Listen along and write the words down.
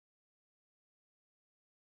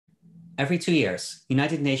Every 2 years,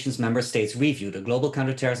 United Nations member states review the global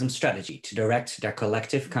counterterrorism strategy to direct their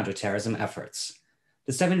collective counterterrorism efforts.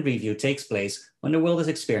 The seventh review takes place when the world is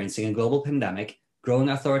experiencing a global pandemic, growing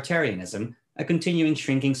authoritarianism, a continuing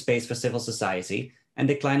shrinking space for civil society, and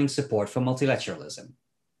declining support for multilateralism.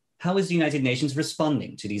 How is the United Nations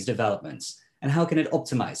responding to these developments, and how can it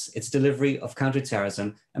optimize its delivery of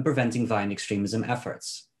counterterrorism and preventing violent extremism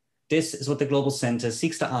efforts? This is what the Global Center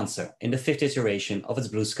seeks to answer in the fifth iteration of its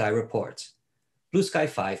Blue Sky report. Blue Sky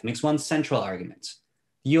 5 makes one central argument.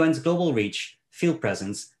 The UN's global reach, field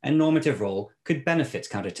presence, and normative role could benefit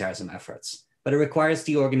counterterrorism efforts, but it requires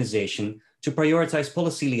the organization to prioritize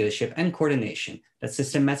policy leadership and coordination that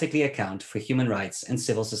systematically account for human rights and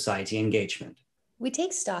civil society engagement. We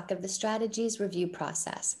take stock of the strategy's review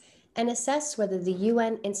process and assess whether the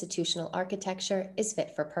UN institutional architecture is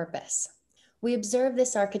fit for purpose. We observe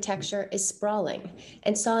this architecture is sprawling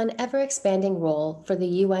and saw an ever-expanding role for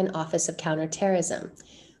the UN Office of Counterterrorism,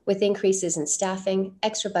 with increases in staffing,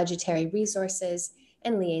 extra budgetary resources,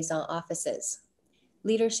 and liaison offices.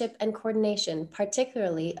 Leadership and coordination,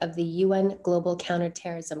 particularly of the UN Global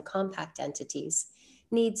Counterterrorism Compact entities,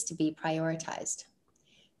 needs to be prioritized.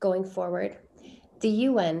 Going forward, the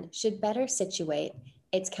UN should better situate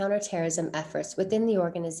its counterterrorism efforts within the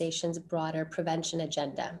organization's broader prevention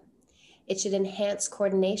agenda. It should enhance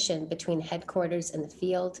coordination between headquarters and the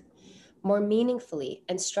field, more meaningfully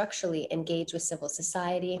and structurally engage with civil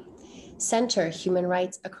society, center human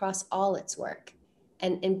rights across all its work,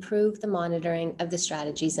 and improve the monitoring of the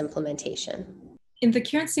strategy's implementation. In the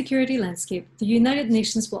current security landscape, the United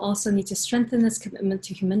Nations will also need to strengthen its commitment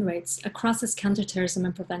to human rights across its counterterrorism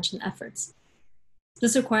and prevention efforts.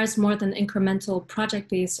 This requires more than incremental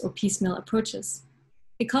project-based or piecemeal approaches.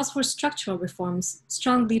 It calls for structural reforms,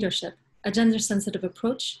 strong leadership, a gender-sensitive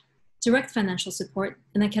approach, direct financial support,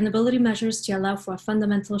 and accountability measures to allow for a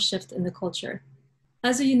fundamental shift in the culture.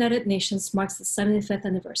 As the United Nations marks the 75th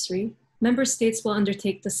anniversary, member states will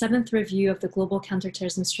undertake the 7th review of the global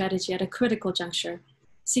counterterrorism strategy at a critical juncture,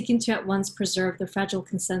 seeking to at once preserve the fragile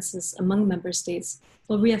consensus among member states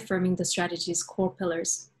while reaffirming the strategy's core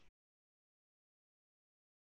pillars.